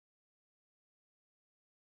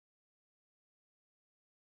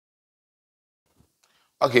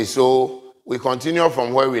Okay, so we continue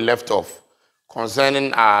from where we left off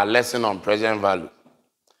concerning our lesson on present value.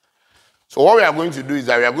 So what we are going to do is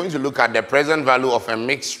that we are going to look at the present value of a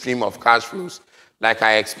mixed stream of cash flows, like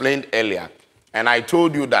I explained earlier. And I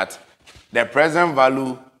told you that the present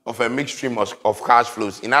value of a mixed stream of cash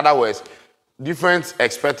flows, in other words, different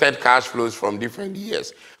expected cash flows from different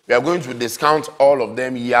years. We are going to discount all of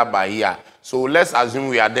them year by year. So let's assume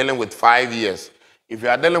we are dealing with 5 years. If we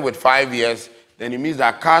are dealing with 5 years, then it means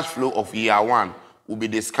that cash flow of year 1 will be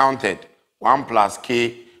discounted. 1 plus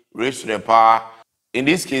k raised to the power, in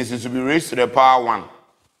this case, it will be raised to the power 1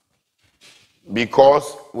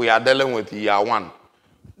 because we are dealing with year 1.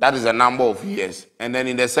 That is the number of years. And then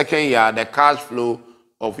in the second year, the cash flow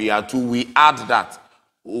of year 2, we add that,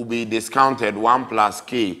 will be discounted 1 plus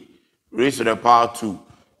k raised to the power 2.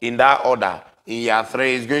 In that order, in year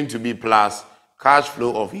 3 is going to be plus cash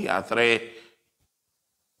flow of year 3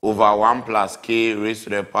 over 1 plus k raised to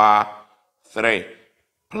the power 3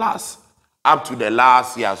 plus up to the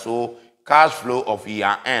last year. So cash flow of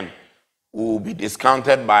year n will be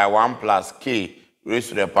discounted by 1 plus k raised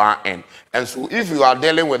to the power n. And so if you are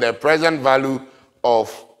dealing with the present value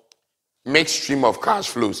of mixed stream of cash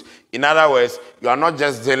flows, in other words, you are not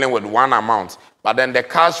just dealing with one amount, but then the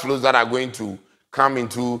cash flows that are going to come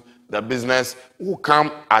into the business will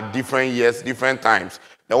come at different years, different times.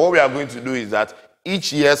 Then what we are going to do is that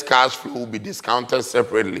each year's cash flow will be discounted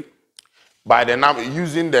separately by the number,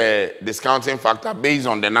 using the discounting factor based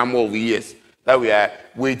on the number of years that we are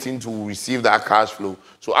waiting to receive that cash flow.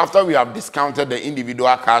 So after we have discounted the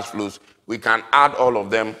individual cash flows, we can add all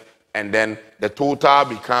of them, and then the total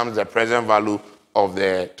becomes the present value of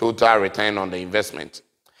the total return on the investment.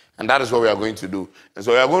 And that is what we are going to do. And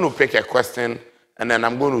so we are going to pick a question, and then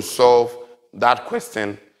I'm going to solve that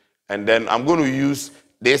question, and then I'm going to use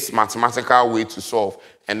this mathematical way to solve.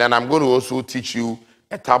 And then I'm going to also teach you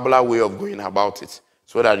a tabular way of going about it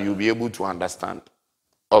so that you'll be able to understand.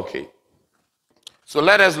 Okay. So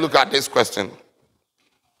let us look at this question.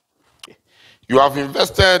 You have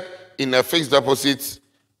invested in a fixed deposit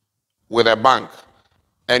with a bank,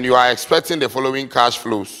 and you are expecting the following cash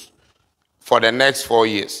flows for the next 4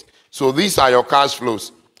 years. So these are your cash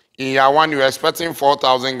flows. In year 1, you are expecting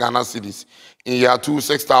 4,000 Ghana cedis. In year 2,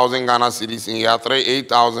 6,000 Ghana cedis. In year 3,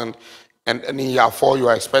 8,000. And in year 4, you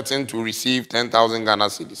are expecting to receive 10,000 Ghana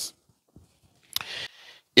cedis.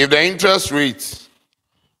 If the interest rate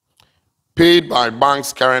paid by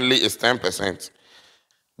banks currently is 10%,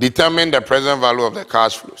 determine the present value of the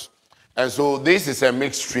cash flows. And so this is a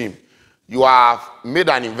mixed stream. You have made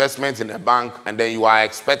an investment in a bank, and then you are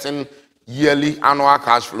expecting yearly annual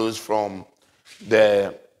cash flows from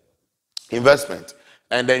the investment.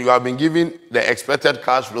 And then you have been given the expected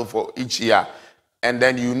cash flow for each year. And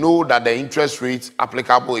then you know that the interest rate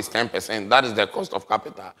applicable is 10%. That is the cost of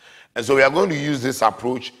capital. And so we are going to use this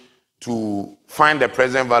approach to find the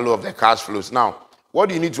present value of the cash flows. Now,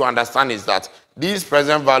 what you need to understand is that these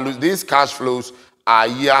present values, these cash flows are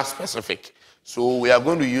year specific. So we are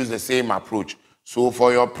going to use the same approach. So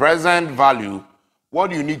for your present value,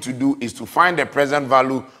 what you need to do is to find the present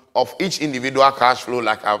value of each individual cash flow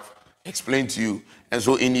like I've explained to you. And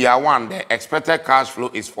so in year 1, the expected cash flow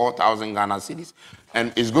is 4,000 Ghana cedis.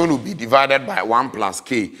 And it's going to be divided by 1 plus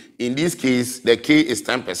k. In this case, the k is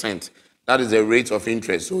 10%. That is the rate of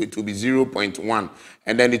interest. So it will be 0.1.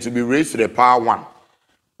 And then it will be raised to the power 1.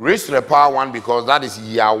 Raised to the power 1 because that is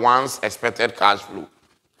year 1's expected cash flow.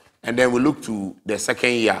 And then we look to the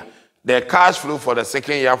second year. The cash flow for the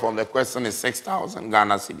second year from the question is 6,000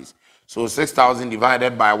 Ghana cedis. So 6,000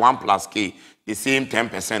 divided by 1 plus k, the same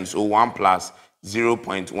 10%. So 1 plus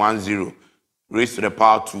 0.10 raised to the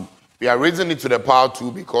power 2. We are raising it to the power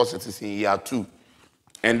 2 because it is in year 2.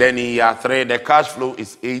 And then in year 3, the cash flow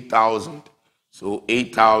is 8,000. So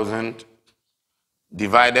 8,000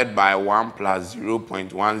 divided by 1 plus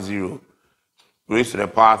 0.10 raised to the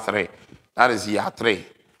power 3. That is year 3.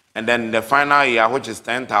 And then the final year, which is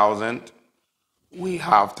 10,000, we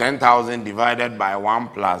have 10,000 divided by 1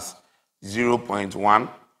 plus 0.1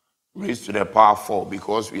 raised to the power 4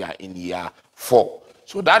 because we are in year 4.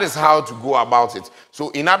 So that is how to go about it. So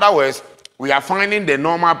in other words, we are finding the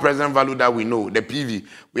normal present value that we know, the PV.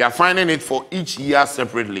 We are finding it for each year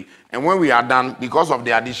separately. And when we are done, because of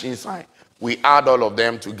the addition sign, we add all of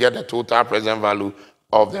them to get the total present value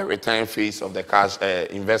of the return phase of the cash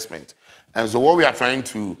investment. And so what we are trying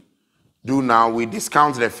to do now, we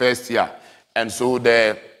discount the first year. And so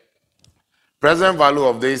the present value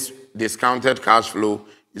of this discounted cash flow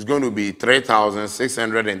is going to be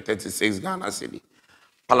 3,636 Ghana cedi.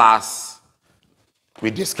 Plus, we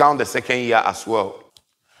discount the second year as well.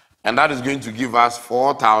 And that is going to give us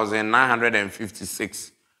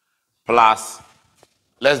 4,956 plus,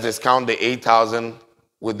 let's discount the 8,000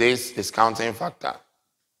 with this discounting factor.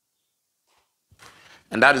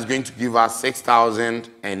 And that is going to give us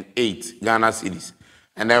 6,008 Ghana cedis.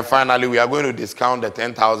 And then finally, we are going to discount the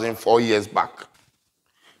 10,000 4 years back.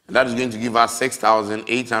 And that is going to give us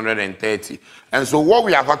 6,830. And so what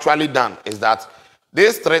we have actually done is that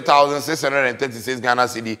this 3,636 Ghana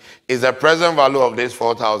cedi is the present value of this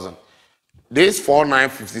 4,000. This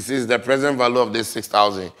 4,956 is the present value of this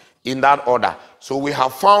 6,000 in that order. So we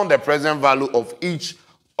have found the present value of each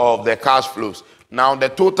of the cash flows. Now the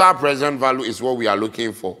total present value is what we are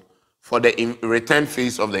looking for the return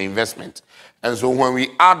phase of the investment. And so when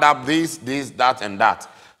we add up this, that, and that,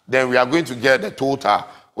 then we are going to get the total,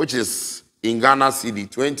 which is in Ghana cedi,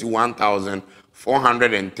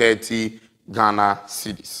 21,430 Ghana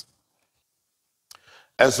cedis.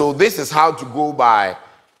 And so this is how to go by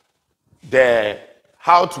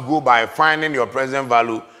finding your present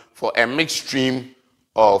value for a mixed stream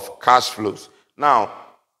of cash flows. Now,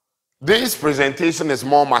 this presentation is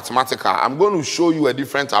more mathematical. I'm going to show you a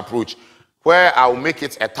different approach where I'll make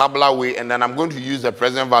it a tabular way, and then I'm going to use the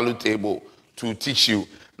present value table to teach you.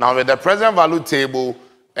 Now, with the present value table,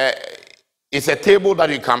 it's a table that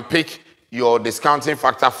you can pick your discounting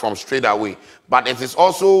factor from straight away. But it is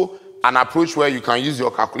also an approach where you can use your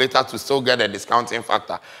calculator to still get a discounting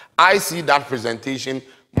factor. I see that presentation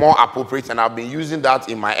more appropriate, and I've been using that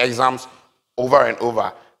in my exams over and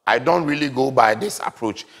over. I don't really go by this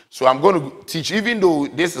approach. So I'm going to teach, even though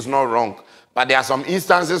this is not wrong, but there are some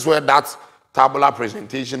instances where that tabular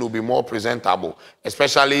presentation will be more presentable,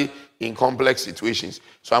 especially in complex situations.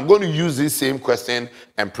 So I'm going to use this same question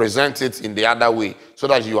and present it in the other way so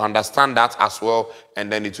that you understand that as well,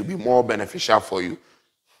 and then it will be more beneficial for you.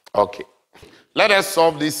 Okay. Let us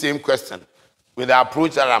solve this same question with the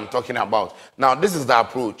approach that I'm talking about. Now, this is the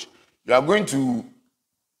approach. You are going to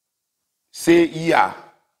say year,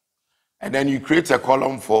 and then you create a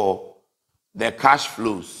column for the cash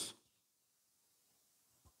flows.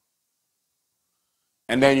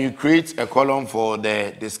 And then you create a column for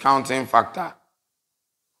the discounting factor.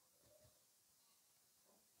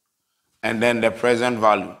 And then the present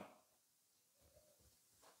value.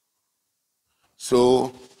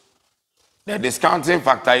 So, the discounting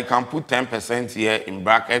factor, you can put 10% here in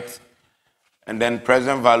brackets. And then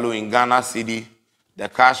present value in Ghana cedi. The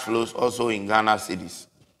cash flows also in Ghana cedis.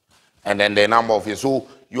 And then the number of years. So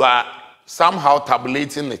you are somehow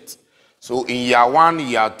tabulating it. So in year 1,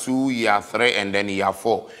 year 2, year 3, and then year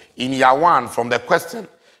 4. In year 1, from the question,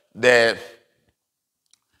 the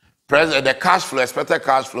cash flow, expected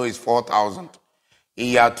cash flow is 4,000. In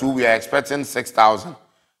year 2, we are expecting 6,000,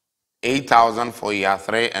 8,000 for year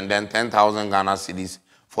 3, and then 10,000 Ghana cedis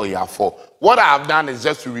for year 4. What I have done is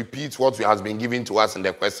just to repeat what has been given to us in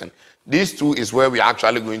the question. These two is where we are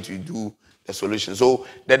actually going to do the solution. So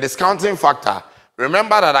the discounting factor,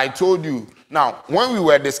 remember that I told you, now when we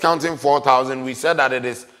were discounting 4,000, we said that it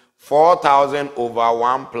is 4,000 over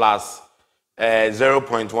 1 plus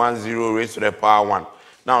 0.10 raised to the power 1.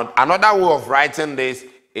 Now another way of writing this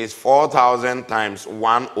is 4,000 times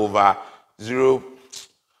 1 over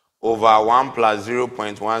 1 plus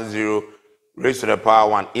 0.10 raised to the power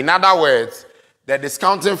 1. In other words, the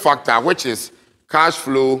discounting factor, which is cash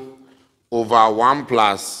flow over 1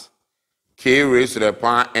 plus k raised to the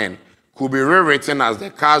power n, could be rewritten as the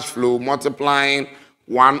cash flow multiplying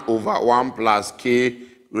 1 over 1 plus k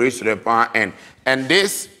raised to the power n. And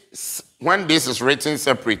this, when this is written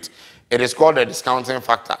separate, it is called the discounting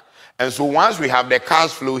factor. And so once we have the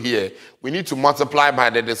cash flow here, we need to multiply by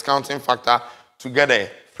the discounting factor to get a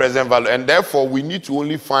present value. And therefore, we need to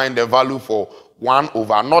only find the value for 1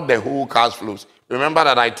 over, not the whole cash flows. Remember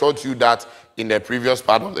that I taught you that in the previous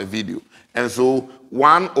part of the video. And so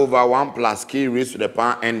 1 over 1 plus k raised to the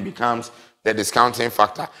power n becomes the discounting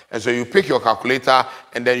factor. And so you pick your calculator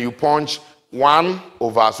and then you punch 1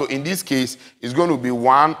 over, so in this case, it's going to be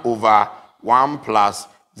 1 over 1 plus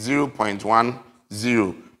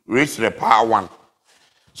 0.10 raised to the power 1.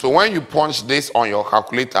 So when you punch this on your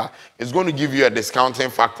calculator, it's going to give you a discounting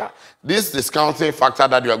factor. This discounting factor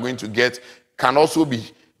that you are going to get can also be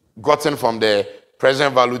gotten from the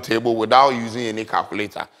present value table without using any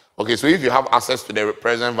calculator. Okay, so if you have access to the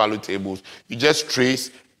present value tables, you just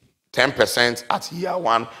trace 10% at year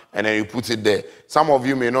 1 and then you put it there. Some of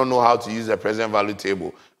you may not know how to use the present value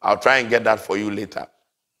table. I'll try and get that for you later.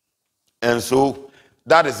 And so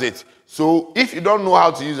that is it. So if you don't know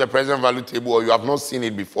how to use the present value table or you have not seen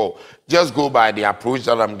it before, just go by the approach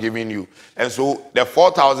that I'm giving you. And so the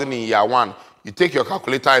 4,000 in year 1, you take your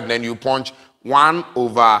calculator and then you punch 1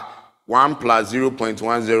 over 1 plus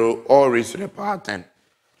 0.10 all raised to the power 10.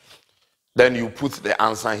 Then you put the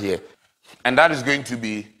answer here. And that is going to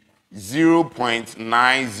be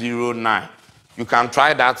 0.909. You can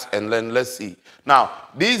try that and then let's see. Now,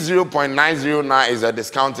 this 0.909 is a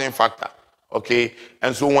discounting factor. Okay?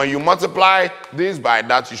 And so when you multiply this by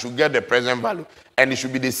that, you should get the present value. And it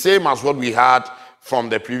should be the same as what we had from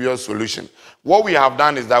the previous solution. What we have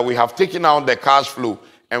done is that we have taken out the cash flow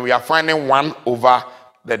and we are finding 1 over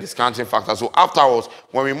the discounting factor. So afterwards,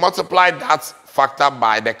 when we multiply that factor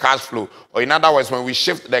by the cash flow, or in other words, when we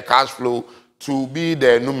shift the cash flow to be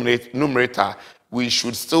the numerator, we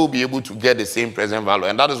should still be able to get the same present value.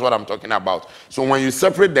 And that is what I'm talking about. So when you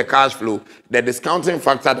separate the cash flow, the discounting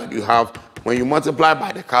factor that you have, when you multiply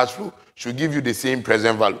by the cash flow, should give you the same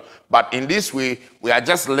present value. But in this way, we are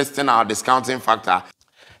just listing our discounting factor,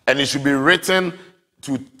 and it should be written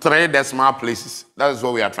to 3 decimal places. That is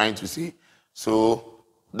what we are trying to see. So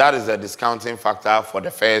that is the discounting factor for the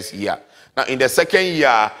first year. Now, in the second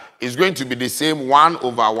year, it's going to be the same 1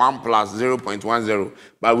 over 1 plus 0.10.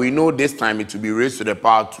 But we know this time it will be raised to the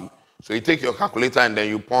power 2. So you take your calculator and then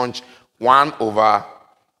you punch 1 over...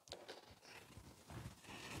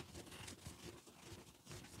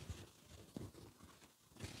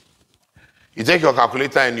 You take your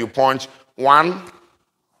calculator and you punch 1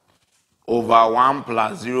 over 1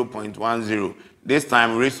 plus 0.10. This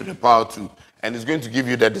time raised to the power 2. And it's going to give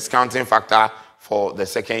you the discounting factor for the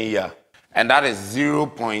second year. And that is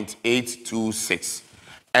 0.826.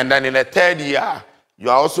 And then in the third year, you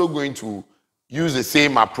are also going to use the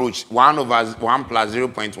same approach, 1 over 1 plus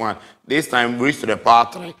 0.1. This time raised to the power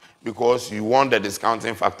 3 because you want the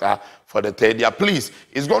discounting factor for the third year. Please,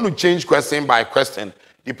 it's going to change question by question,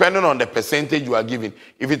 depending on the percentage you are giving.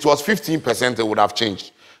 If it was 15%, it would have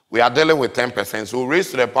changed. We are dealing with 10%. So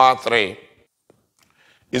raised to the power 3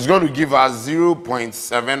 is going to give us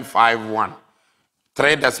 0.751,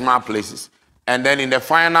 3 decimal places. And then in the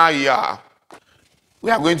final year,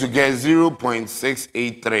 we are going to get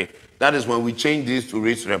 0.683. That is when we change this to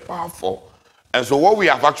raised to the power 4. And so what we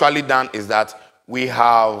have actually done is that we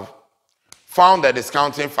have found the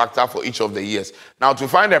discounting factor for each of the years. Now, to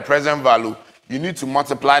find the present value, you need to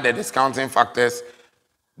multiply the discounting factors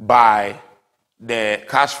by the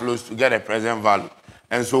cash flows to get a present value.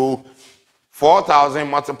 And so 4,000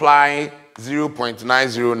 multiplying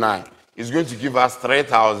 0.909 is going to give us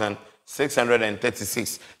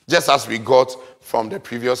 3,636, just as we got from the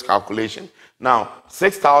previous calculation. Now,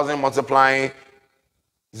 6,000 multiplying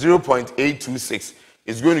 0.826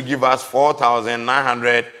 is going to give us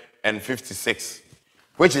 4,956,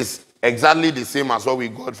 which is exactly the same as what we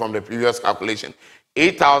got from the previous calculation.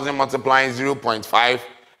 8,000 multiplying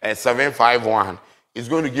 0.751 is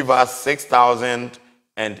going to give us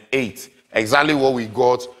 6,008, exactly what we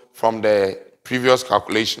got from the previous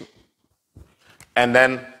calculation. And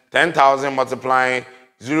then 10,000 multiplying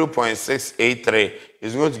 0.683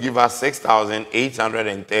 is going to give us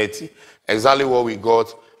 6,830, exactly what we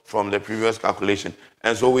got from the previous calculation.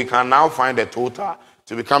 And so we can now find the total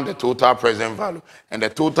to become the total present value. And the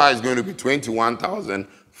total is going to be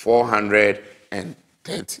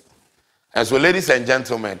 21,430. And so, ladies and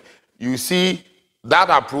gentlemen, you see that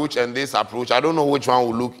approach and this approach, I don't know which one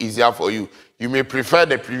will look easier for you. You may prefer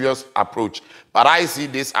the previous approach, but I see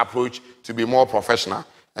this approach to be more professional.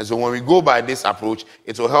 And so when we go by this approach,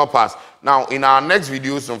 it will help us. Now, in our next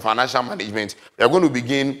videos on financial management, we are going to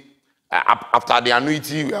begin after the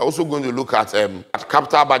annuity. We are also going to look at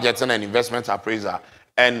capital budgeting and investment appraisal.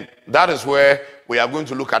 And that is where we are going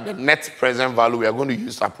to look at the net present value. We are going to use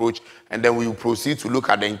this approach, and then we will proceed to look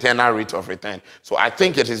at the internal rate of return. So I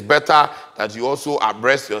think it is better that you also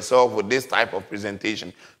abreast yourself with this type of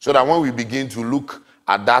presentation, so that when we begin to look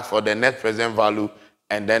at that for the net present value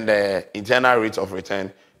and then the internal rate of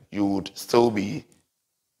return, you would still be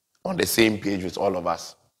on the same page with all of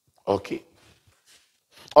us. Okay.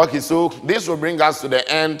 Okay, so this will bring us to the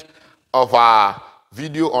end of our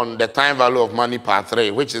video on the time value of money part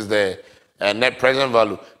 3, which is the net present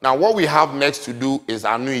value. Now, what we have next to do is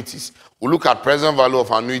annuities. We'll look at present value of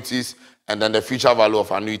annuities and then the future value of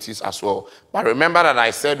annuities as well. But remember that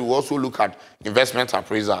I said we'll also look at investment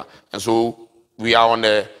appraisal. And so we are on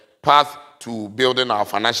the path to building our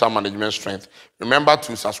financial management strength. Remember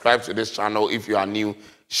to subscribe to this channel if you are new.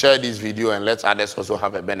 Share this video and let others also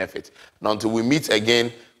have a benefit. Now, until we meet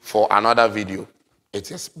again for another video, it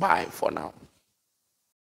is bye for now.